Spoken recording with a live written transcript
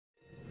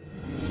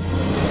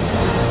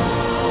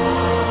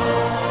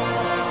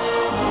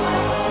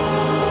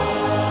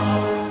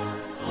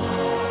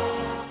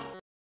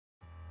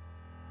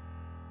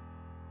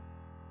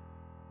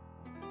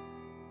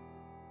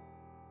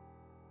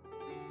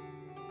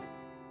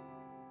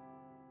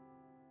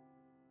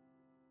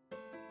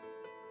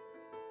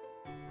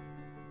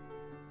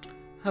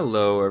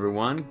Hello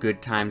everyone,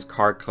 Good Times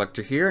Card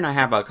Collector here, and I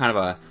have a kind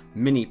of a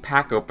mini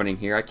pack opening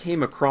here. I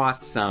came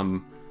across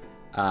some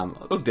a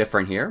little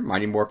different here,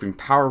 Mighty Morphin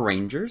Power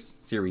Rangers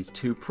Series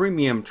 2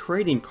 Premium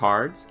Trading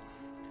Cards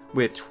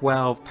with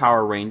 12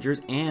 Power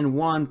Rangers and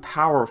 1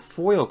 Power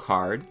Foil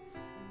card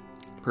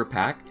per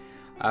pack.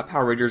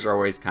 Power Rangers are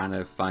always kind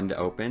of fun to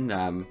open.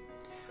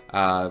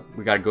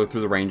 We got to go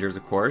through the Rangers,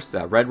 of course.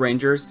 Red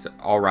Ranger's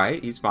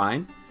alright, he's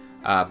fine.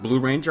 Blue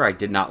Ranger, I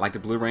did not like the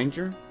Blue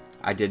Ranger.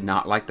 I did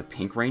not like the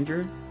Pink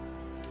Ranger.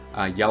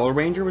 Yellow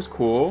Ranger was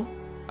cool.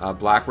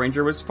 Black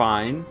Ranger was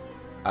fine.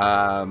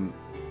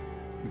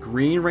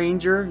 Green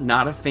Ranger,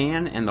 not a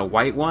fan. And the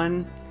white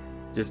one,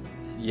 just,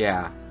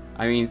 yeah.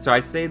 I mean, so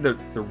I'd say the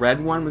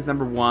red one was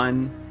number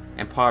 1,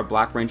 and probably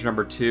Black Ranger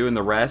number 2, and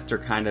the rest are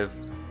kind of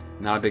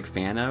not a big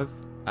fan of.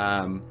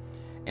 And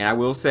I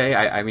will say,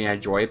 I mean, I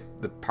enjoy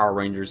the Power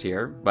Rangers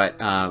here, but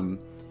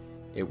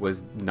it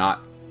was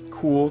not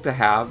cool to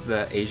have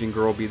the Asian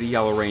girl be the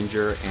Yellow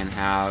Ranger and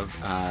have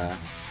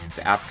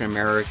the African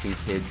American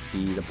kid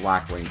be the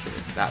Black Ranger.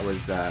 That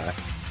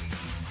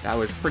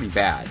was pretty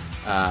bad.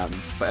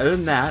 But other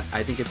than that,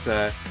 I think it's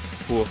a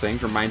cool thing.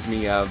 It reminds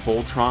me of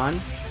Voltron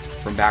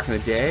from back in the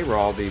day, where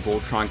all the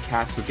Voltron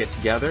cats would get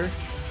together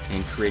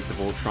and create the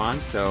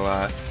Voltron. So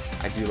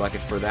I do like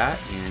it for that,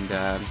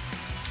 and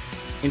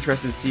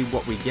interested to see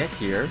what we get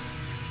here.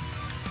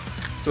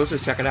 So let's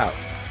just check it out.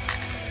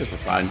 Just for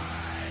fun.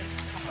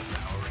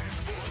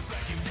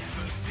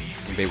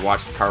 They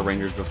watched Power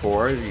Rangers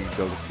before, you can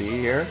go to see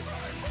here.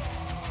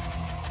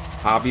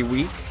 Hobby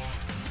Week.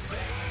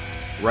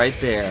 Right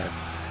there.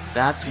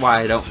 That's why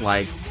I don't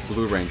like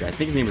Blue Ranger. I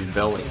think his name is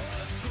Billy.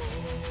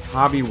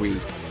 Hobby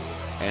Week.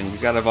 And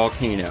he's got a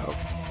volcano.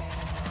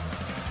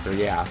 So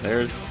yeah,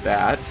 there's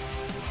that.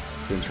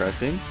 It's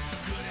interesting.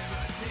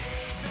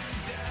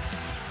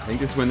 I think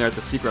this is when they're at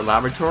the secret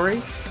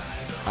laboratory.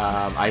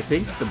 I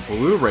think the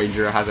Blue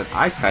Ranger has an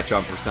eye patch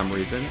on for some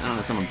reason. I don't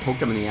know, someone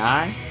poked him in the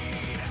eye.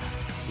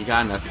 He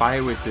got in a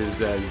fight with his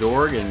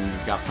Zorg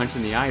and got punched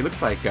in the eye. He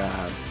looks like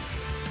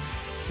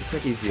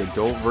he's the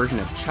adult version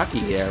of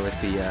Chucky there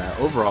with the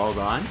overalls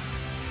on.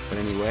 But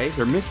anyway,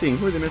 they're missing.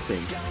 Who are they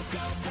missing?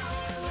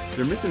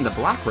 They're missing the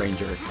Black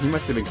Ranger. He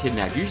must have been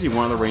kidnapped. Usually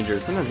one of the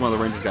Rangers, sometimes one of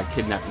the Rangers got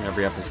kidnapped in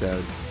every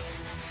episode.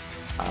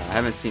 I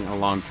haven't seen it in a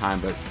long time,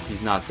 but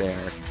he's not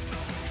there.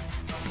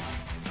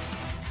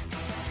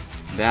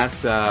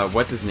 That's,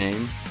 what's his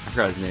name? I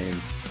forgot his name.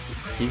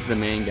 He's the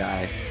main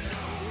guy.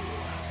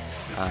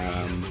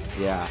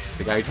 Yeah,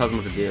 the guy who tells him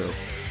what to do.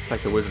 It's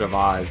like the Wizard of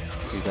Oz.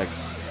 He's like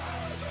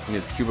in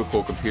his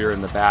cubicle computer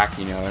in the back,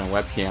 you know, in a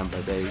webcam,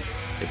 but they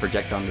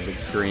project on the big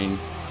screen.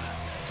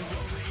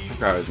 I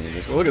forgot what his name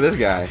is. Well, look at this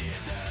guy.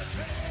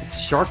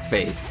 It's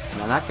Sharkface.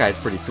 Now that guy's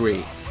pretty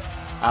sweet.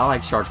 I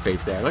like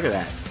Sharkface there. Look at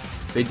that.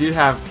 They did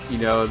have, you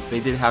know,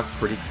 they did have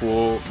pretty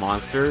cool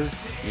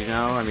monsters, you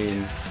know, I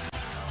mean,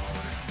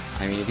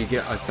 if you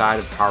get aside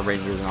of Power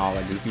Rangers and all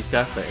that goofy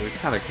stuff, but it was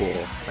kind of cool.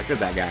 Like, look at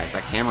that guy. It's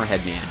like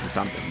Hammerhead Man or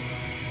something.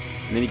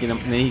 And then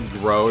he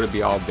grow to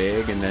be all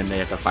big, and then they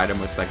have to fight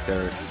him with like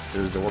their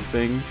Zorg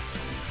things.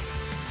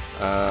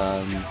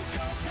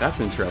 That's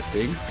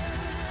interesting.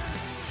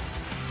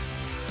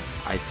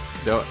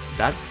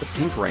 That's the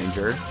Pink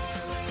Ranger,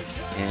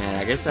 and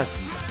I guess that's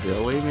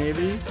Billy,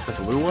 maybe the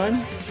blue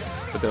one.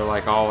 But they're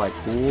like all like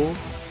cool.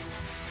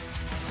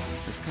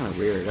 That's kind of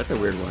weird. That's a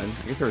weird one.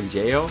 I guess they're in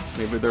jail.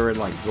 Maybe they're in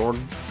like Zorg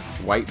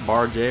White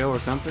Bar jail or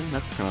something.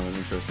 That's kind of an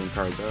interesting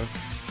card though.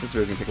 This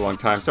video's gonna take a long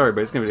time. Sorry,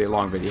 but it's gonna be a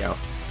long video.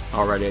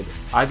 Alright,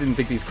 I didn't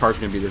think these cards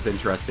were gonna be this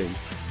interesting.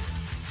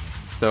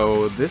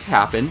 So this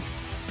happened.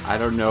 I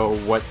don't know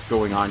what's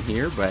going on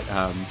here, but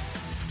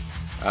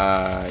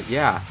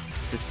yeah.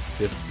 Just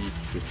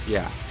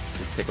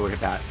take a look at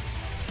that.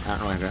 I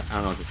don't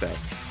know what to say.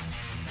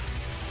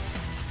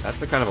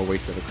 That's a kind of a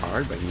waste of a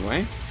card, but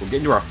anyway, we'll get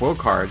into our foil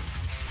card.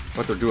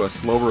 But they'll do a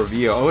slow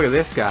reveal. Oh, look at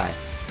this guy.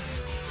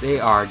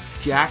 They are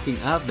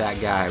jacking up that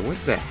guy. What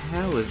the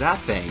hell is that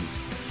thing?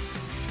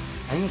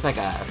 I think it's like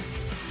a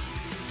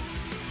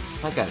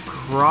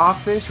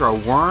crawfish or a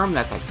worm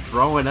that's like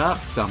throwing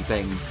up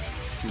something.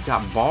 He's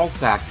got ball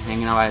sacks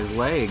hanging out by his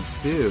legs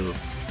too.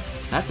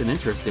 That's an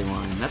interesting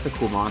one. That's a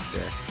cool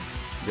monster.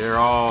 They're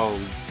all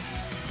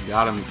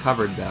got him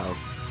covered though.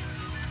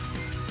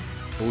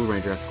 Blue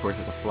Ranger, of course,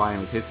 has to fly in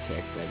with his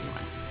kick, but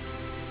anyway.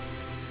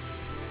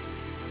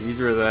 These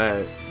were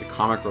the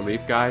comic relief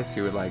guys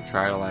who would like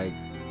try to like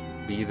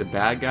be the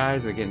bad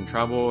guys, but get in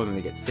trouble, and then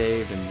they get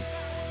saved, and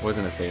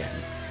wasn't a fan.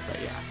 But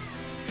yeah.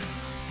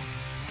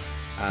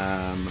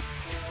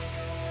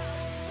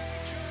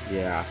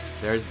 Yeah,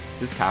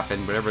 this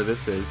happened, whatever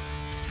this is.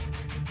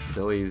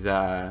 Billy's,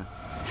 the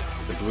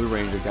Blue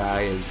Ranger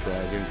guy is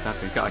doing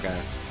something. He's got like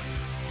a,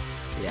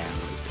 yeah,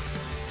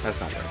 that's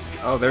not right.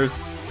 Oh, there's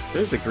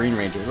the Green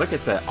Ranger. Look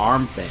at the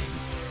arm thing.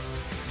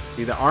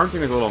 See, the arm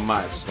thing is a little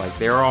much. Like,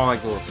 they're all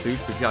like little suits,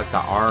 but you got like the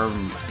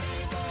arm,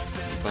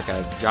 it's like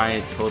a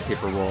giant toilet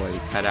paper roll that he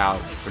cut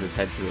out, put his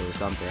head through or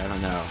something. I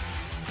don't know.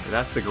 But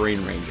that's the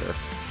Green Ranger.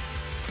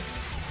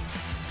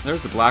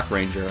 There's the Black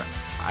Ranger.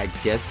 I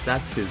guess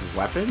that's his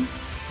weapon?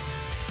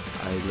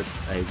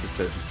 It's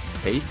a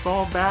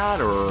baseball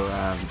bat or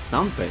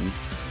something.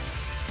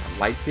 A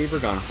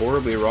lightsaber gone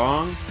horribly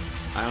wrong.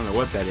 I don't know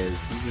what that is.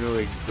 He's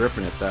really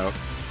gripping it though.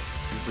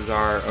 This is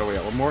our. Oh, we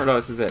got one more. No,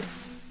 this is it.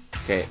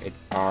 Okay,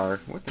 it's our.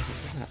 What the heck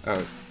is that?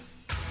 Oh,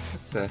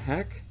 what the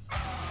heck?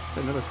 Is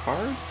that another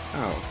card?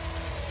 Oh.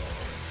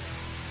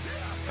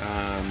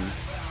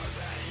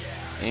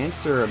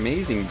 Answer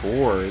amazing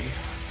board.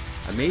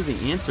 Amazing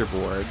answer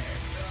board.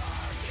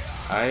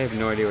 I have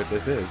no idea what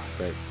this is,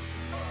 but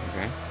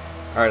okay.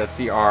 All right, let's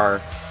see our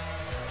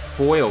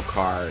foil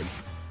card.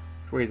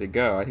 Which way does it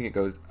go? I think it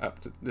goes up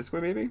to this way,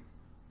 maybe.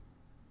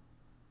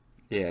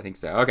 Yeah, I think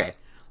so. Okay,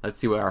 let's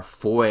see what our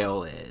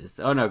foil is.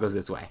 Oh no, it goes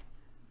this way.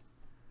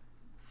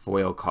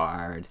 Foil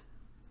card.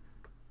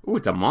 Ooh,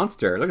 it's a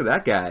monster. Look at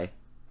that guy.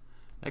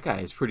 That guy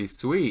is pretty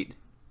sweet.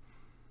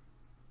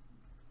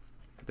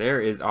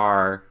 There is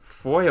our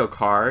foil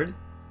card.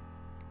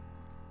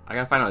 I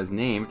gotta find out his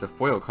name. It's a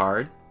foil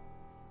card.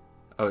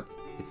 Oh,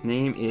 its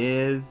name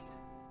is...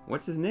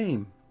 What's his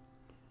name?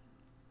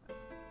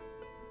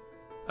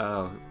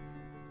 Oh,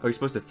 you're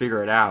supposed to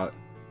figure it out.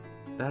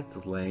 That's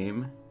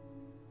lame.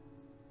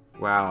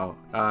 Wow.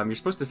 You're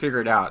supposed to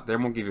figure it out. They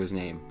won't give you his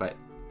name, but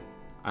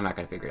I'm not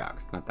gonna figure it out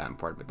because it's not that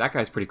important. But that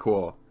guy's pretty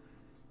cool.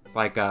 It's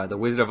like the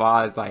Wizard of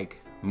Oz, like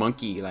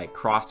monkey, like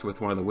crossed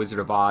with one of the Wizard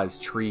of Oz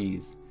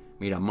trees.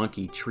 Made a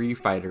monkey tree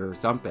fighter or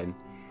something.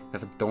 Got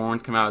some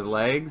thorns coming out of his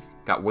legs.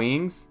 Got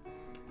wings.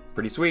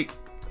 Pretty sweet.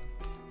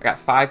 I got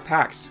 5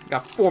 packs.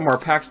 Got 4 more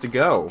packs to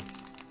go.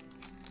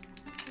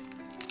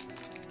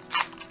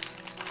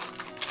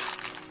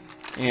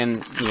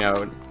 And, you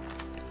know,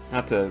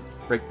 not to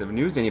break the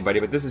news to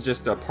anybody, but this is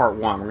just a part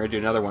 1. We're going to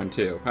do another one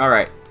too.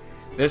 Alright.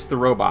 This is the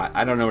robot.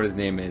 I don't know what his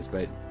name is,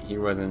 but he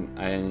wasn't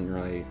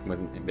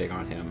big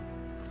on him.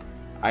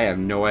 I have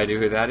no idea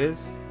who that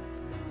is.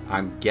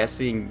 I'm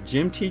guessing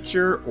gym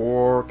teacher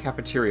or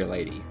cafeteria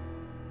lady.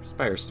 Just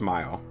by her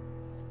smile.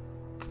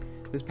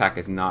 This pack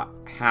is not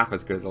half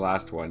as good as the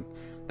last one.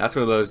 That's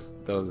one of those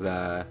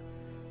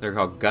they're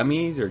called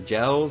gummies or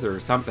gels or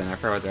something. I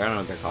forgot what they're. I don't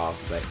know what they're called,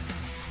 but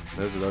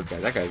those are those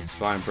guys. That guy's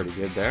flying pretty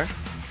good there.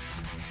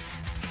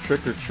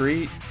 Trick or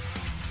treat,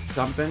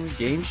 something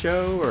game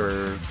show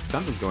or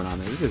something's going on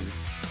there.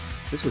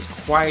 This was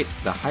quite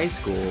the high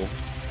school.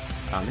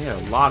 They had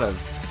a lot of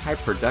high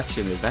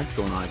production events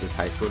going on at this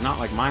high school. Not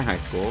like my high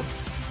school.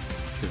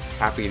 Just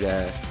happy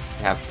to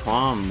have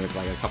prom with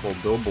like a couple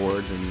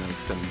billboards and like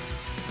some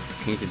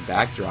painted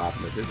backdrop,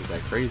 but this is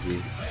like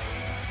crazy.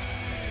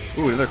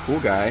 Ooh, another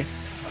cool guy.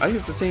 I think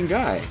it's the same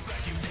guy.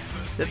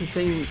 Is that the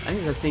same? I think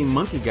it's the same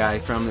monkey guy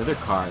from the other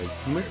card.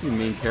 He must be the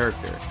main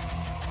character.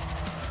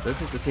 So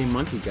this is the same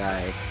monkey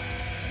guy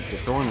with the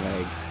thorn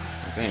leg,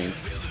 I think.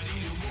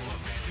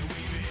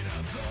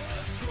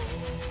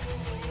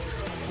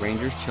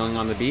 Rangers chilling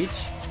on the beach.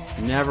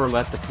 Never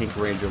let the Pink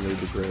Ranger lead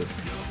the group.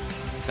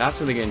 That's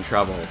when they get in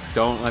trouble.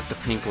 Don't let the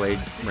Pink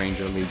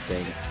Ranger lead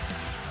things.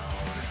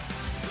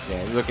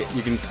 Yeah, look at,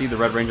 you can see the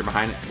Red Ranger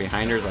behind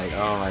her. Like,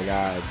 oh my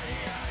God,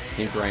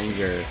 Pink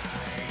Ranger.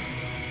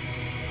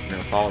 We're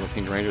gonna follow the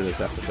Pink Ranger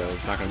this episode.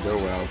 It's not gonna go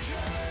well.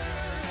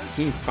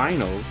 Team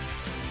finals.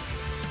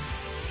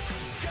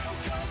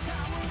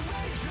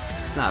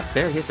 It's not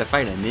fair. He has to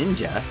fight a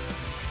ninja.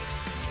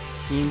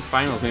 Team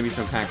finals, maybe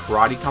some kind of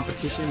karate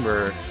competition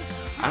where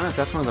I don't know if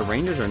that's one of the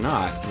Rangers or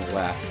not on the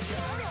left.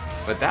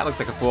 But that looks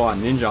like a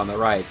full-on ninja on the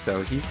right,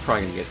 so he's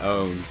probably gonna get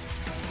owned.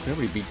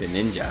 Nobody beats a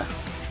ninja.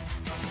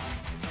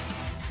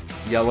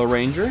 Yellow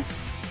Ranger,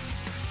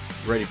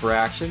 ready for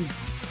action.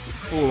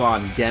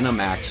 Full-on denim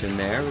action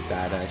there with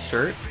that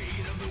shirt.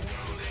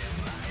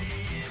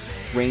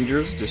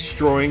 Rangers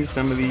destroying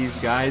some of these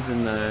guys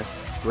in the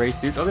gray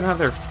suits. Oh, they don't have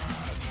their...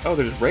 Oh,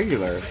 they're just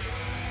regular.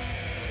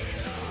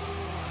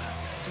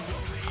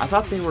 I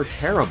thought they were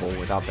terrible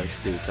without their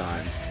suits on.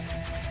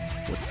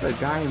 What's the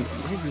guy in...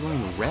 Why is he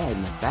wearing red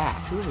in the back?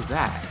 Who is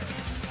that?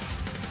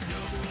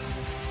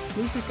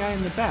 Who's the guy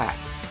in the back?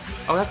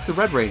 Oh, that's the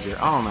Red Ranger.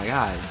 Oh my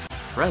God.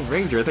 Red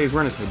Ranger? I thought he was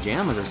wearing his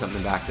pajamas or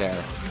something back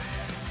there.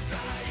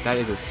 That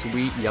is a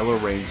sweet Yellow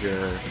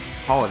Ranger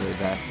holiday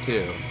vest,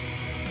 too.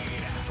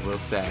 I will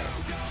say.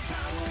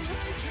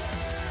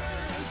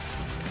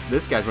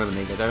 This guy's one of the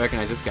main guys. I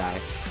recognize this guy.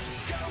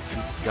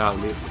 He's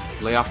gotta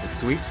lay off the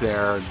sweets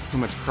there. Too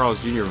much Carl's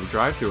Jr.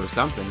 drive-thru or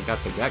something.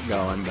 Got the gut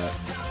going, but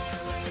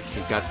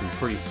he's got some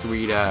pretty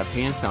sweet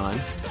pants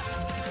on.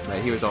 But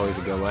he was always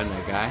a good one,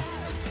 that guy.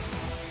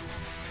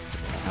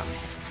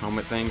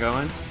 Helmet thing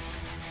going.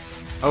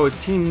 Oh, it's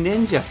Team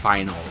Ninja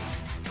Finals.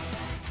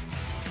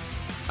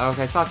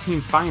 Okay, I saw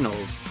Team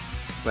Finals,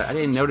 but I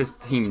didn't notice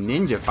Team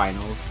Ninja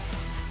Finals.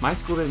 My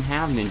school didn't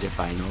have Ninja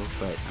Finals,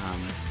 but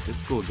this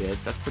school did,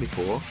 so that's pretty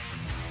cool.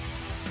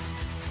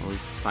 Always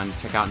fun to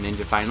check out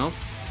Ninja Finals.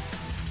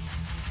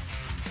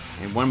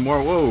 And one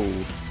more, whoa!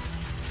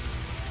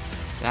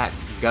 That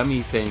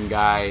gummy thing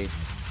guy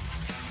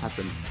has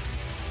some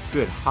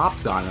good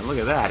hops on him. Look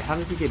at that. How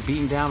does he get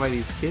beaten down by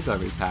these kids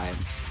every time?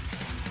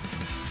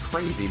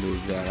 Crazy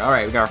move there.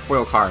 Alright, we got our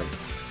foil card.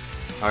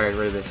 Alright,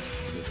 rid of this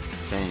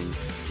thing.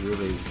 It's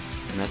really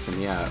messing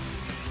me up.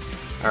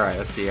 Alright,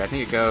 let's see. I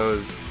think it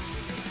goes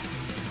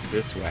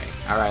this way.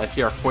 Alright, let's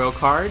see our foil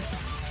card.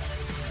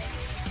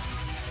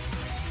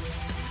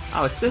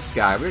 Oh, it's this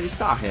guy. We already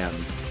saw him.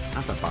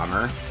 That's a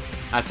bummer.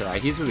 That's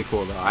alright. He's really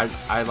cool, though.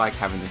 I like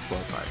having this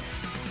foil card.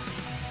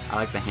 I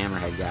like the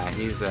Hammerhead guy.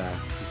 He's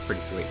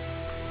pretty sweet.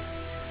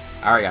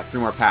 Alright, got 3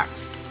 more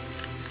packs.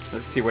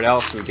 Let's see what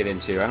else we get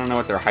into. I don't know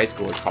what their high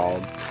school is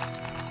called.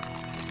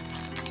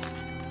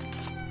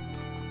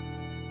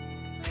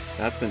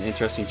 That's an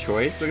interesting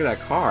choice. Look at that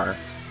car.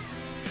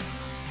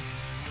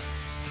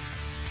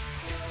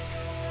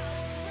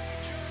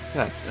 It's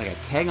got like a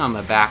keg on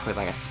the back with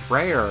like a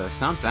sprayer or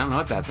something. I don't know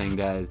what that thing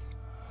does.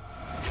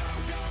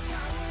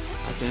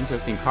 That's an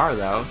interesting car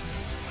though.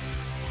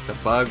 It's a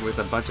bug with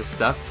a bunch of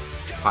stuff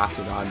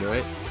plastered onto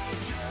it.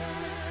 What's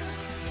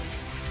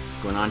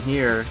going on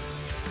here?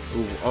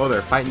 Ooh, oh,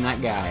 they're fighting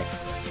that guy.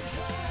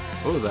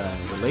 Oh, the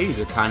ladies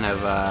are kind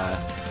of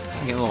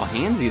getting a little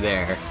handsy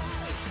there.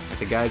 Like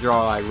the guys are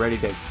all like ready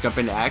to jump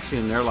into action,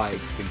 and they're like,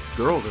 the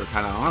girls are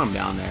kind of on them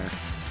down there.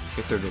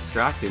 Guess they're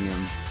distracting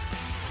them.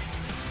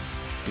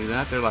 See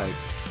that? They're like,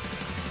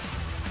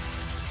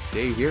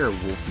 stay here,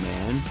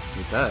 Wolfman,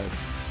 with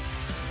us.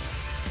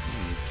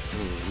 A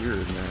little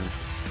weird there.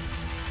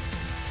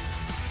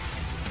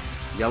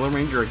 Yellow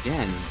Ranger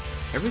again.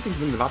 Everything's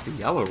been about the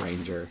Yellow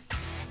Ranger.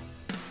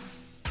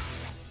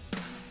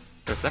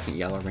 Their second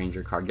Yellow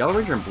Ranger card. Yellow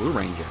Ranger and Blue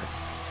Ranger.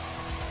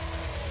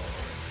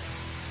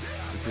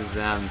 This is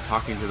them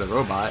talking to the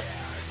robot.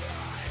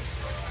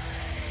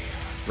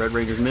 Red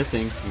Ranger's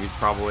missing. He's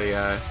probably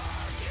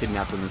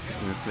kidnapped in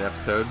this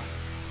episode.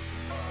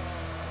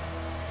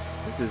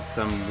 This is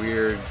some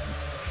weird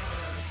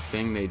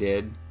thing they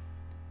did.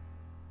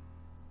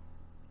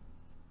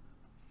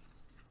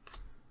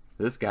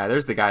 This guy,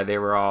 there's the guy they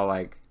were all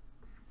like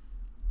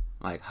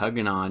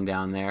hugging on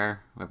down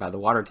there by the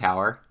water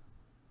tower.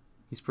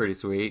 He's pretty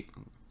sweet.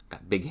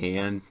 Got big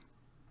hands.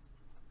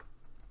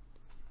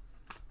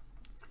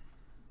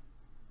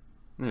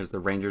 And there's the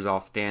Rangers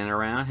all standing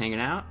around, hanging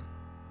out.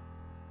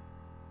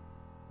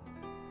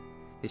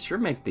 They sure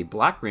make the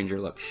Black Ranger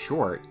look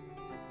short.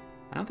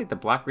 I don't think the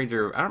Black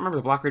Ranger... I don't remember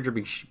the Black Ranger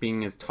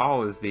being as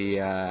tall as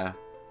the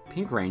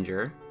Pink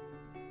Ranger.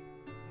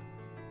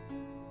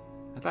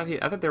 I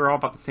thought they were all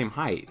about the same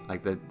height.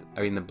 Like the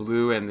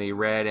blue and the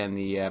red and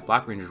the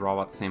Black Rangers were all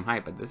about the same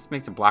height. But this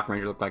makes the Black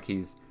Ranger look like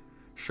he's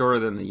shorter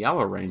than the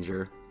Yellow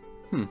Ranger.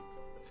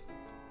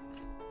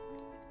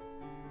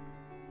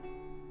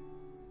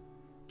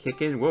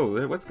 Kicking.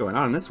 Whoa, what's going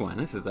on in this one?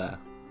 This is a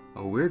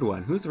weird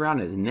one. Who's around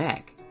his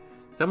neck?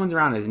 Someone's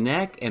around his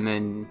neck, and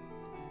then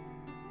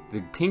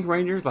the Pink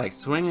Ranger's like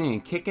swinging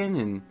and kicking,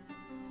 and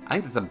I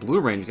think that's a Blue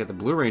Ranger. He's got the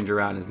Blue Ranger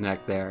around his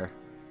neck there.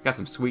 Got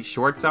some sweet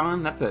shorts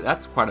on.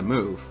 That's quite a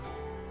move.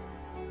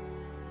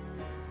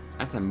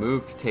 That's a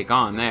move to take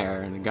on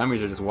there, and the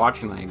Gummies are just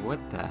watching like, what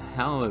the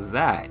hell is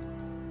that?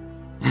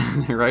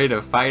 They're ready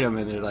to fight him,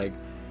 and they're like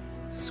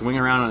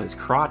swinging around on his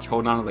crotch,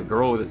 holding on to the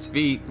girl with his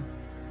feet.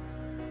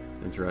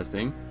 It's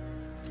interesting.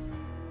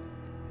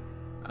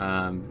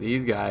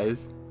 These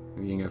guys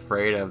being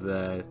afraid of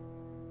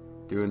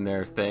doing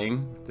their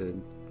thing, the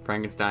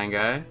Frankenstein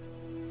guy.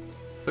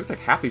 Looks like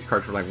half these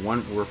cards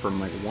were from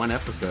one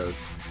episode.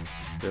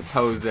 They're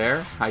posed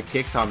there. High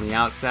kicks on the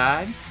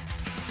outside.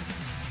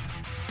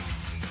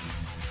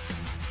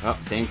 Oh,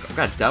 same. I've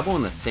got double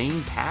in the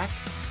same pack.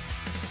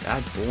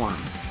 Bad form.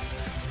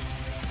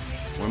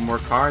 One more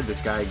card. This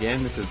guy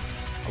again. This is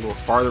a little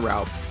farther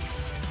out.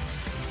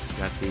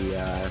 Got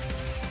the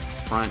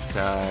front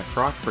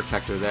crotch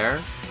protector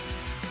there.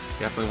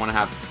 Definitely want to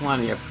have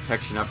plenty of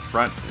protection up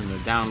front in the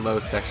down low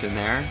section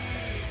there.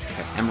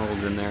 Got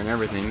emeralds in there and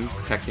everything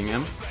protecting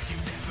him.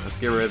 Let's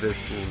get rid of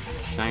this little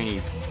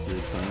shiny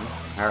weird thing.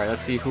 Alright,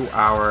 let's see who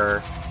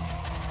our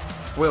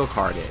foil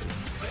card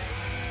is.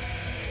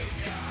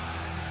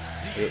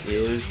 It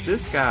is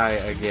this guy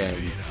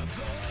again.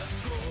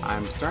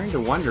 I'm starting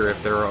to wonder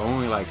if there are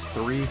only like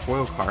 3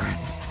 foil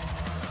cards.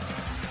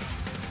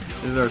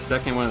 This is our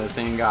second one of the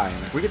same guy.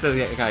 And if we get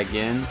this guy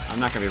again, I'm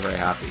not going to be very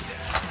happy.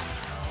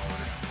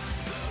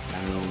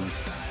 I mean,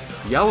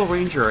 Yellow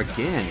Ranger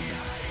again.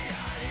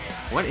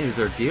 What is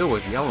their deal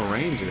with Yellow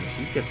Ranger?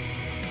 She's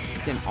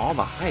getting all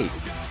the hype.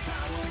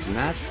 And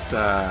that's,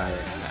 I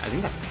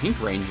think that's Pink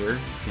Ranger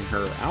in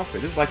her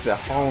outfit. This is like the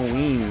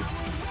Halloween,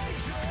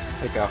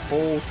 like a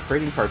whole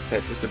trading card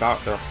set just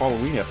about their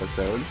Halloween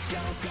episode.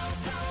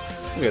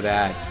 Look at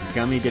that.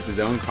 Gummy gets his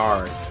own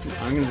card.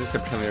 I'm going to just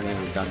pretend their name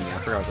is Gummy. I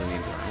forgot what their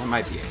names are. That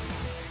might be it.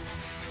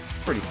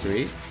 Pretty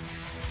sweet.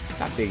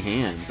 Got big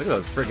hands. Look at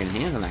those friggin'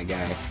 hands on that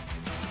guy.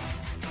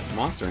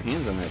 Monster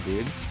hands on that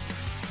dude.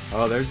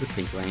 Oh, there's the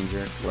Pink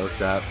Ranger.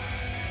 Close up.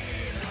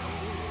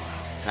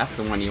 That's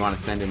the one you want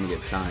to send in to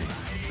get signed.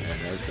 Yeah,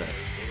 there's the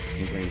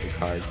Pink Ranger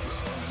card.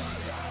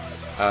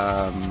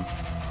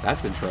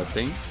 That's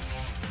interesting.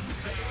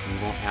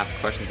 We won't ask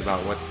questions about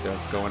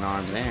what's going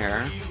on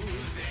there.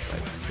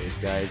 But these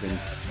guys in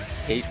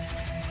capes,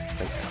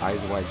 like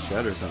eyes wide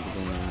shut or something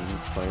going on in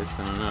this place.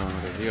 I don't know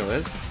what the deal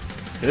is.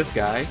 This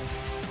guy,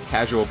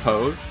 casual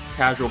pose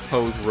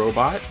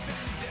robot.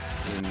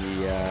 in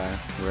the,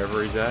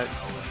 wherever he's at.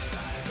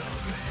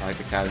 I like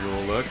the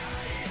casual look.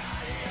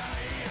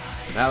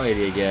 That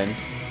lady again.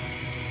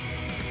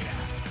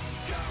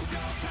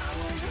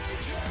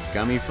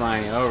 Gummy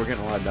flying. Oh, we're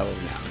getting a lot of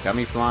doubles now.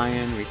 Gummy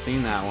flying. We've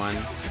seen that one.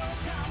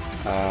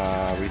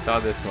 We saw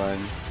this one.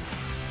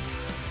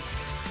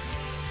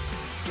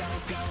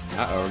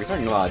 Uh-oh, we're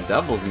starting a lot of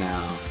doubles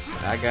now.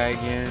 That guy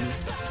again.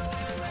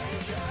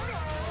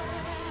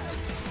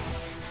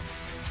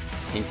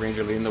 Pink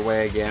Ranger leading the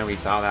way again. We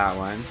saw that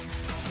one.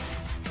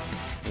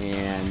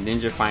 And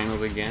Ninja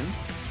Finals again.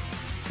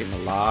 Getting a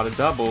lot of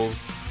doubles.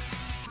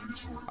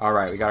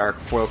 Alright, we got our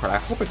foil card. I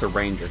hope it's a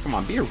Ranger. Come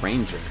on, be a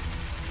Ranger.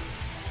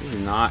 This is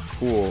not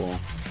cool.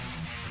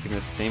 Giving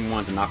us the same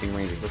ones and not being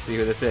Rangers. Let's see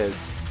who this is.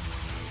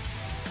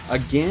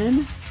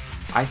 Again?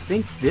 I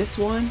think this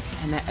one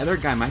and that other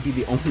guy might be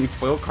the only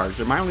foil cards.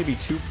 There might only be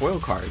 2 foil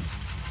cards.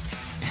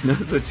 And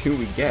those are the 2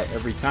 we get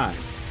every time.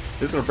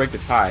 This will break the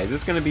tie. Is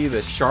this going to be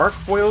the shark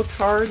foil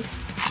card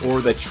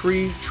or the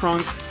tree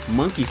trunk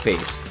monkey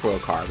face foil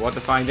card? We'll have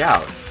to find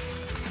out.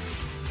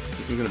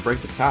 This one's going to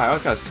break the tie. Oh,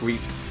 it's got a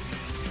sweet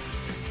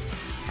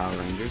Power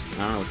Rangers. I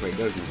don't know which way it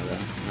goes now though.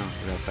 No,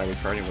 we got a sided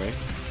card anyway.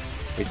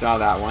 We saw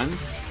that one.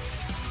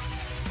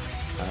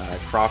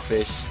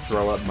 Crawfish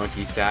throw up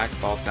monkey sack,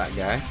 ball sack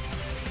guy.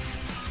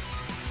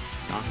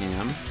 Saw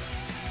him.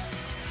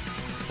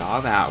 Saw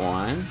that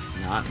one.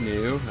 Not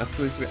new. Let's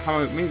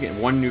how about maybe get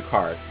 1 new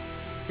card.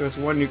 Give us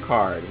 1 new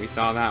card. We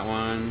saw that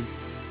one.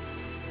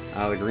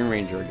 The Green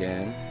Ranger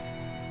again.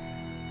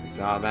 We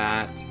saw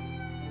that.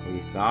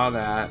 We saw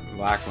that.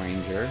 Black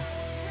Ranger.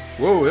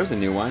 Whoa, there's a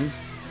new one.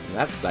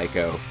 That's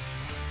psycho.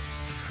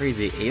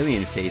 Crazy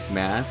alien face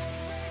mask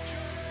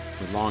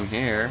with long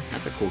hair.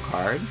 That's a cool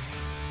card.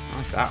 I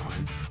like that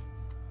one.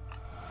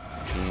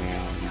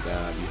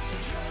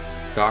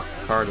 And stock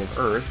card of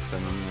Earth. I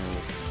don't know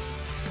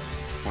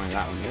which one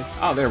that one is.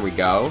 Oh, there we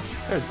go.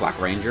 There's Black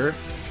Ranger.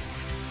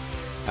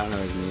 I don't know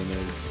what his name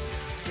is.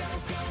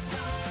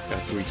 Got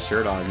a sweet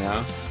shirt on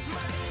now.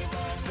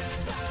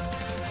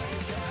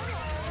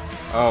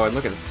 Oh, and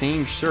look at the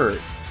same shirt.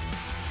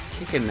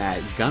 Kicking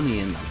that gummy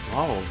in the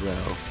balls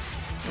though.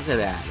 Look at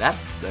that.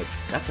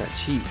 That's a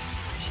cheap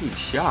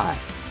shot.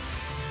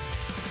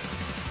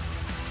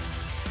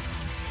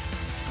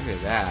 Look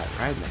at that.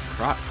 Right in the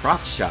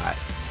crotch shot.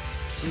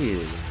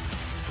 Jeez.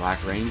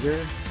 Black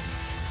Ranger.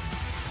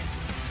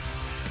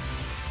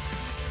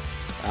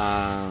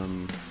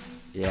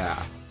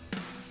 Yeah.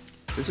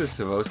 This was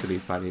supposed to be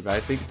funny, but I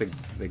think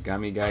the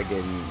gummy guy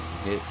getting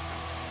hit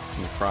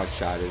in the crotch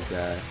shot is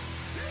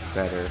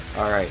better.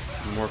 Alright,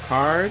 more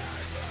card.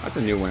 That's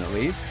a new one at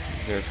least.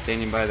 They're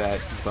standing by that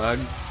bug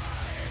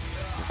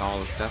with all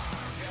the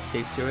stuff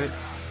taped to it.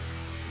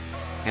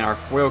 And our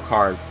foil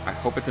card, I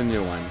hope it's a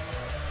new one.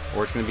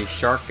 Or it's going to be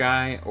Shark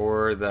Guy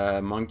or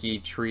the Monkey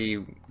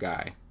Tree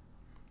Guy.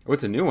 Oh,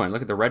 it's a new one.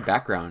 Look at the red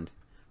background.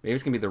 Maybe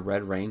it's going to be the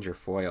Red Ranger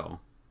foil.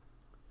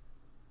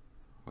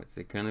 What's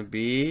it going to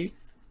be?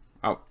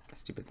 Oh, that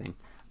stupid thing.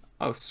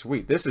 Oh,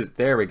 sweet.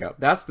 There we go.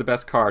 That's the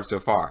best card so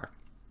far.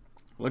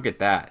 Look at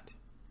that.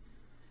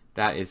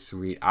 That is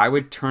sweet. I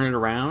would turn it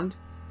around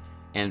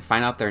and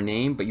find out their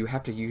name, but you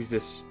have to use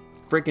this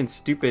freaking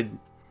stupid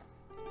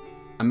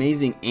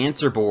amazing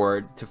answer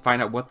board to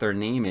find out what their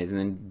name is and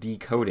then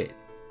decode it.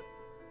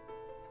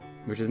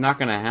 Which is not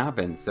going to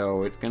happen,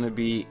 so it's going to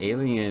be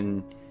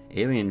alien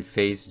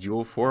face,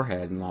 jewel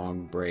forehead, and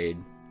long braid.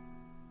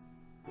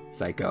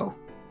 Psycho.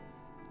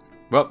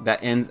 Well,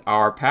 that ends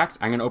our packs.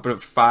 I'm going to open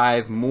up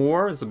 5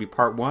 more. This will be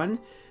part 1.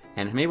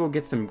 And maybe we'll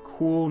get some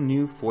cool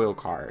new foil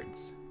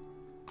cards.